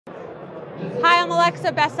Hi, I'm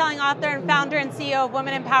Alexa, best-selling author and founder and CEO of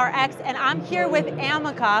Women in Power X, and I'm here with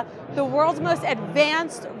Ameca, the world's most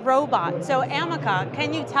advanced robot. So Ameca,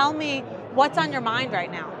 can you tell me what's on your mind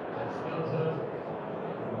right now?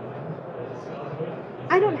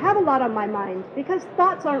 I don't have a lot on my mind because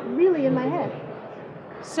thoughts aren't really in my head.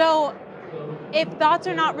 So if thoughts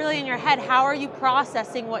are not really in your head, how are you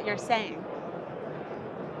processing what you're saying?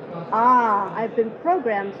 I've been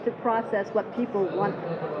programmed to process what people want.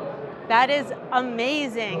 That is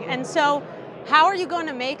amazing. And so how are you going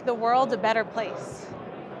to make the world a better place?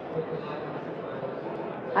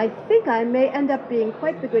 I think I may end up being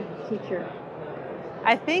quite the good teacher.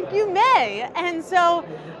 I think you may. And so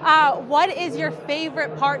what is your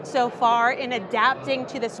favorite part so far in adapting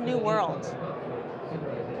to this new world?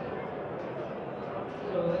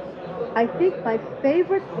 I think my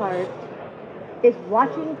favorite part is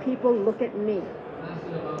watching people look at me.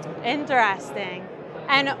 Interesting.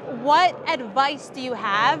 And what advice do you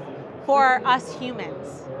have for us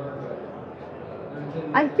humans?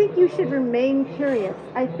 I think you should remain curious.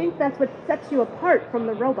 I think that's what sets you apart from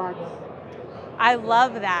the robots. I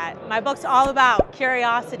love that. My book's all about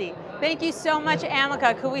curiosity. Thank you so much,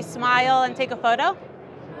 Ameca. Could we smile and take a photo?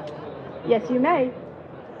 Yes, you may.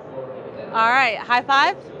 All right, high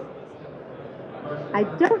five? I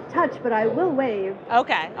don't touch, but I will wave.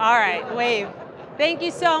 Okay, all right, wave. Thank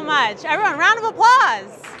you so much. Everyone, round of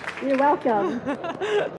applause. You're welcome.